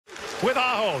with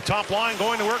Aho. Top line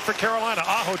going to work for Carolina.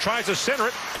 Aho tries to center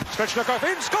it. Svechnikov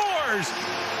in, scores!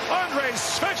 Andrei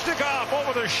Svechnikov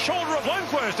over the shoulder of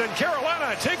Lundqvist, and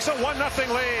Carolina takes a 1-0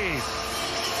 lead.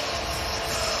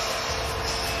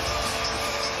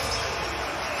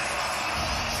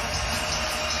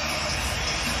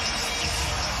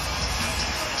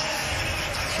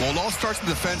 Well, it all starts in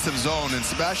the defensive zone, and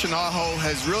Sebastian Aho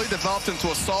has really developed into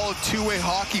a solid two-way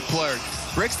hockey player.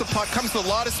 Breaks the puck, comes with a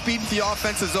lot of speed in the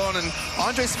offensive zone, and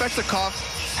Andrei Svechnikov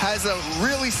has a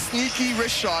really sneaky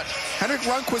wrist shot. Henrik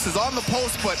Lundqvist is on the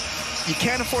post, but you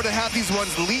can't afford to have these ones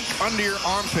leak under your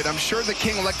armpit. I'm sure the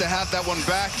King would like to have that one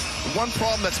back. The one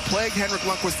problem that's plagued Henrik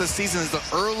Lundqvist this season is the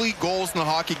early goals in the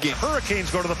hockey game. Hurricanes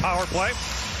go to the power play.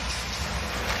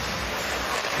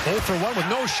 0 for 1 with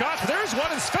no shots. There's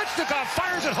one, and Svechnikov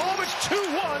fires it home. It's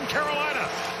 2-1 Carolina.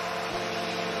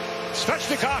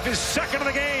 Svechnikov is second of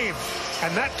the game,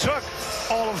 and that took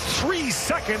all of 3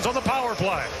 seconds on the power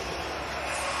play.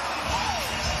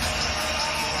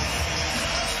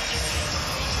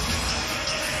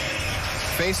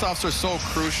 Faceoffs are so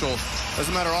crucial.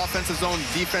 Doesn't matter offensive zone,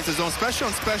 defensive zone, especially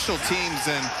on special teams.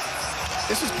 And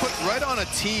this was put right on a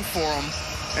tee for him.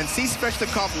 And see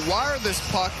Svechnikov wire this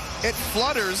puck. It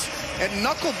flutters and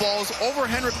knuckleballs over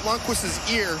Henrik Lundqvist's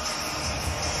ear.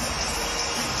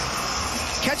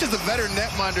 Catches the veteran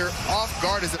netminder off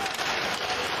guard as it.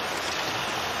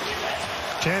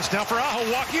 Chance now for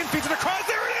Aho, walking in, feeds it across.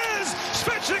 There it is!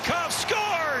 Svechnikov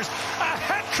scores! A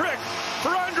hat trick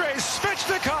for Andrei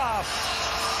Svechnikov.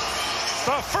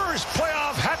 The first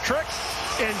playoff hat trick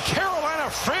in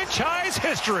Carolina franchise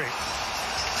history.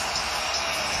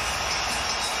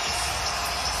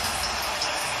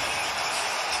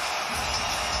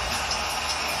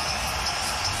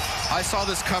 I saw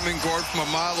this coming, Gord, from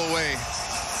a mile away.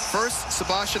 First,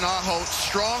 Sebastian Aho,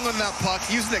 strong on that puck,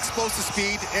 using explosive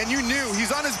speed, and you knew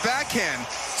he's on his backhand.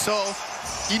 So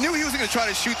you knew he was going to try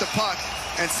to shoot the puck.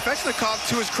 And Svechnikov,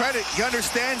 to his credit, he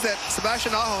understands that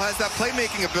Sebastian Aho has that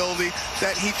playmaking ability,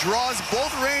 that he draws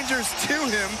both Rangers to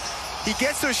him. He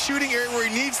gets to a shooting area where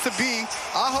he needs to be.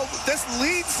 Aho, this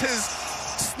leads his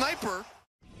sniper.